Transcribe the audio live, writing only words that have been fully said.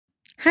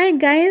Hi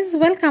guys,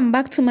 welcome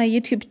back to my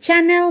YouTube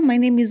channel. My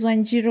name is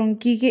Wanjiru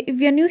Ngige.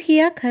 If you're new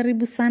here,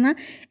 karibu sana.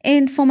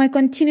 And for my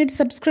continued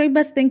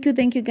subscribers, thank you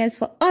guys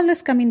for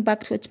always coming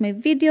back to watch my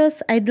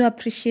videos. I do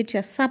appreciate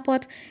your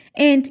support.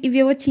 And if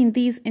you're watching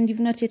this and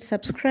you've not yet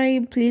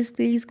subscribed, please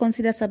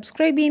consider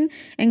subscribing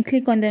and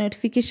click on the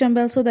notification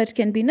bell so that you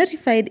can be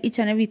notified each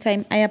and every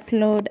time I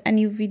upload a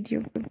new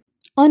video.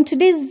 On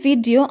today's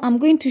video, I'm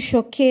going to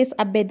showcase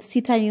a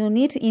bed-sitter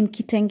unit in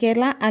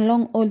Kitengela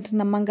along Old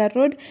Namanga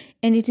Road,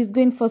 and it is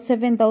going for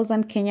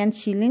 7,000 Kenyan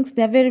shillings.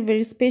 They're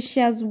very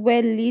spacious,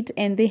 well lit,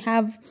 and they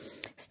have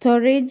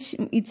storage.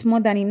 It's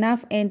more than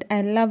enough, and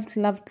I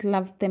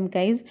loved them,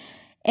 guys.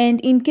 And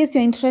in case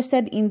you're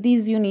interested in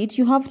this unit,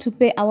 you have to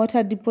pay a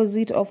water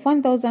deposit of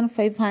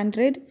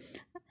 1,500.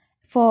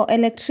 For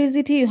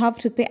electricity, you have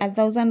to pay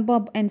 1,000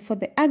 bob, and for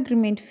the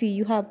agreement fee,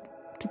 you have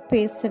to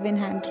pay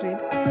 700.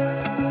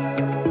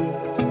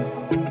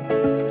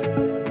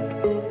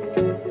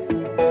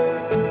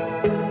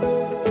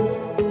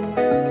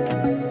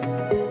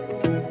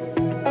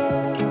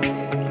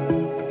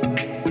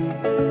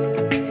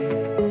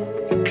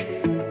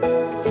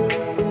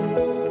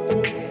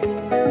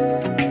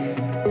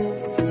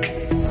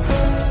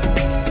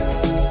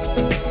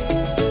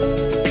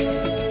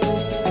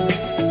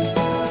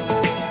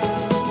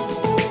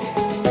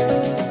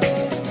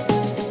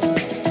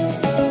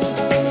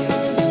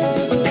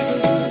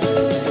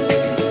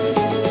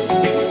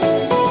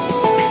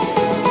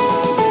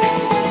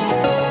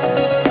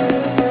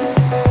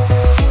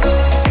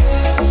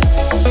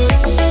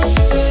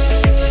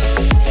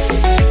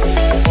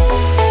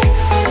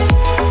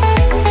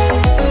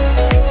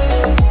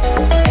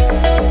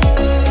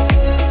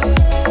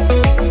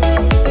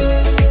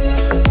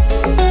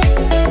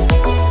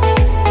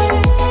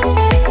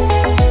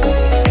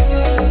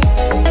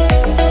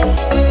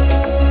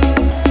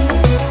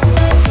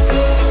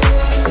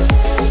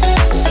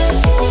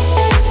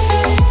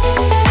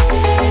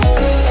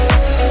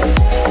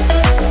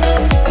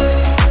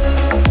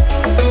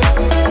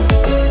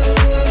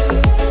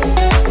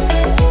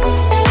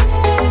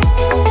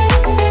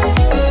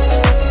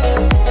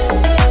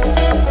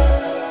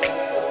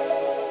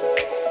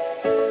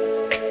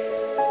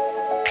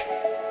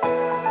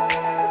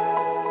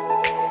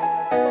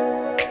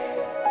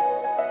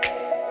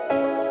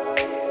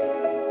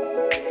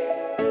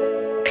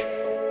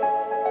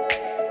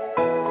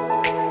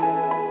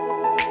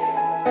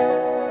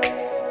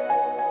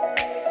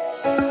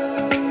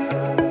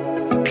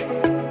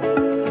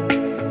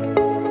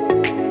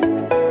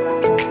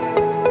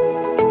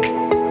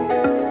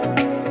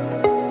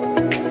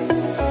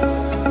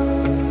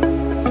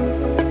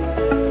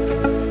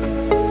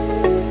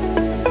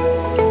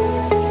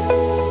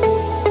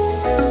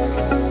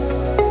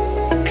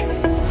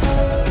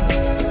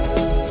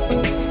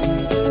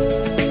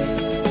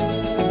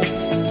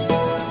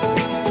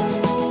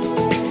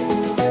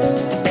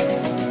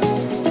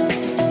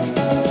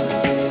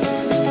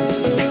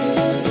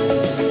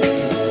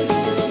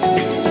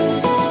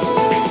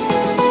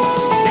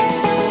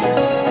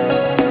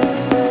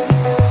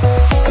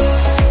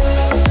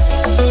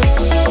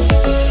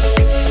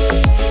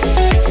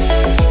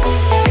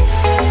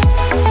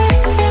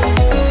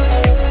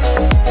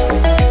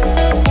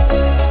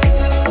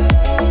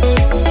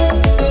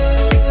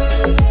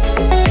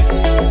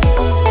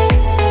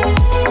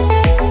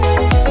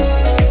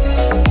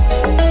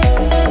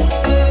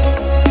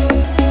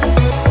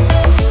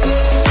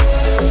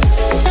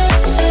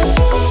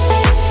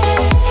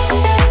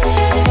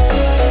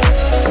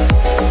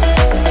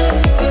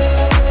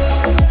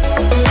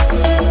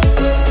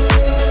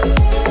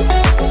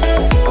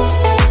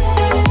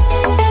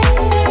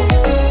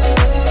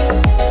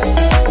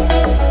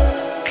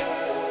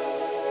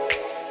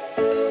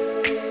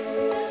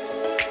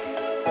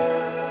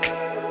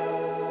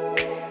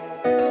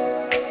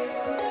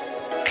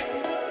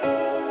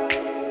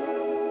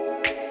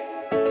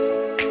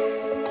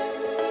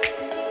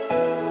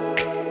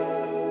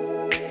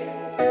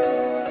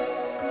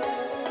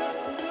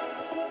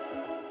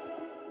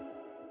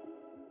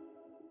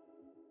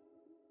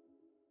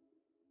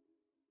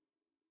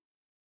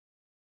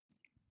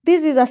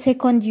 This is a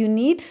second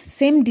unit,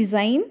 same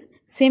design,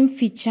 same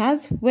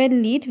features, well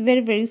lit,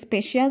 very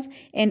spacious,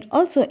 and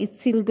also it's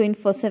still going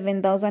for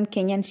 7,000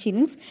 Kenyan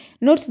shillings.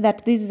 Note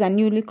that this is a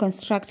newly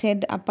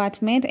constructed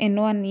apartment and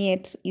no one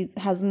yet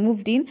has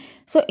moved in.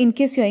 So in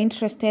case you're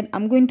interested,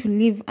 I'm going to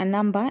leave a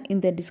number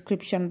in the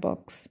description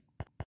box.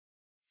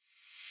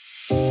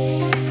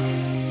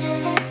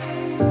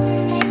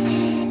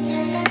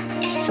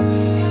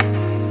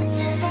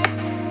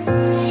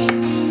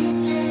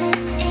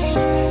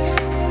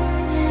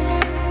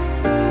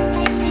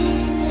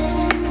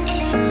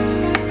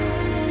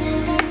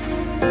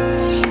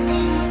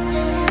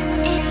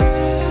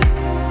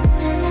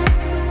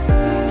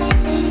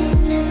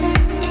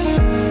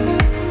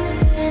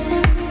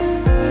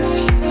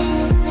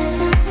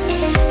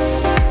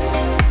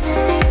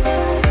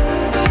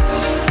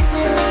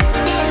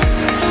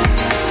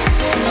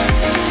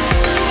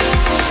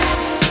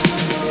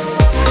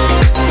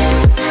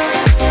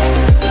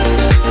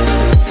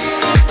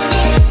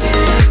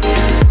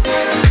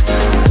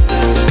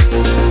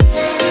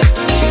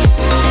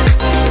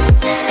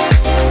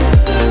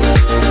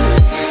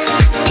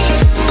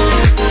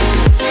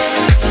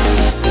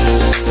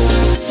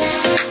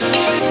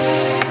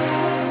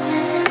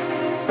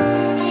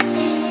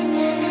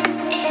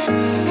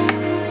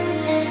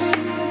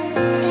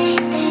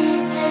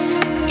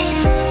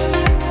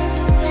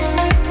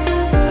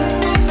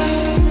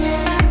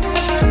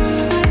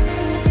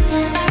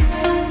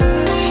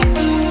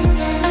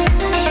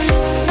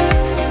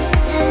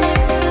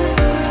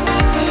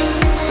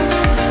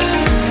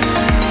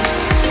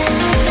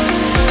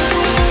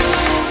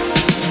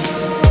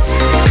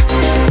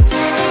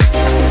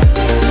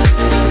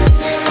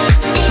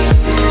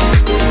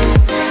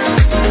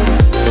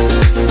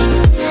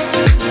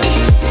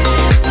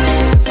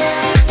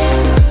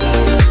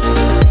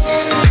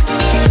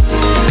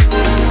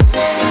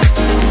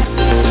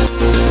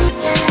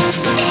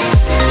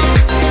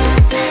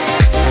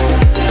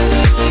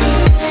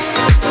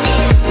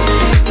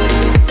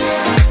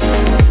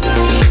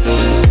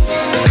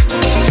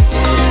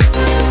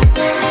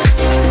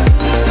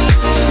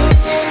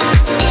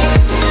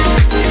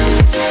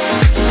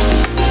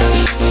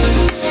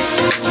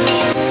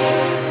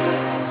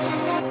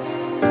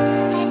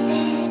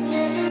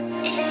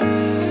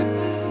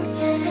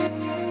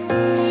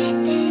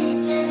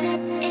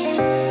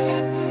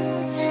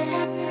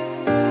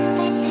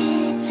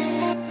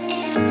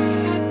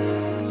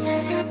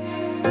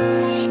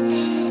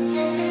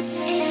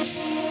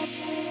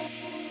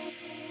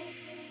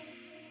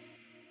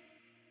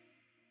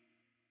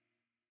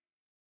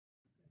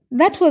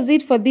 that was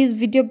it for this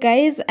video,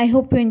 guys. I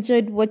hope you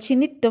enjoyed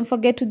watching it. Don't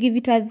forget to give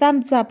it a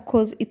thumbs up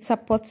because it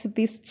supports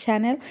this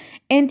channel.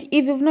 And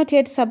if you've not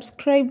yet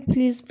subscribed,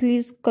 please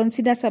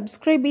consider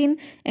subscribing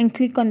and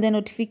click on the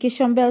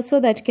notification bell so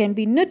that you can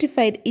be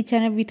notified each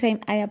and every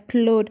time I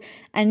upload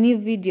a new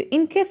video.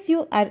 In case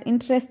you are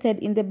interested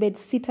in the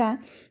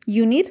bedsitter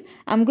unit,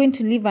 I'm going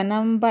to leave a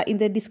number in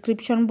the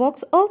description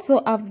box.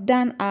 Also, I've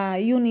done a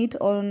unit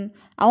on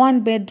a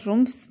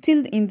 1-bedroom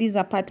still in this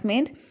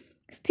apartment.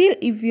 Still,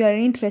 if you are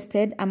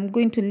interested, I'm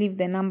going to leave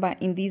the number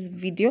in this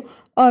video,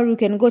 or you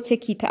can go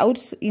check it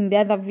out in the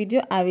other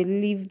video. I will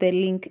leave the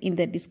link in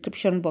the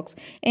description box.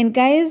 And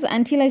guys,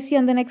 until I see you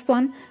on the next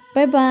one,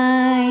 bye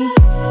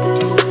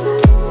bye.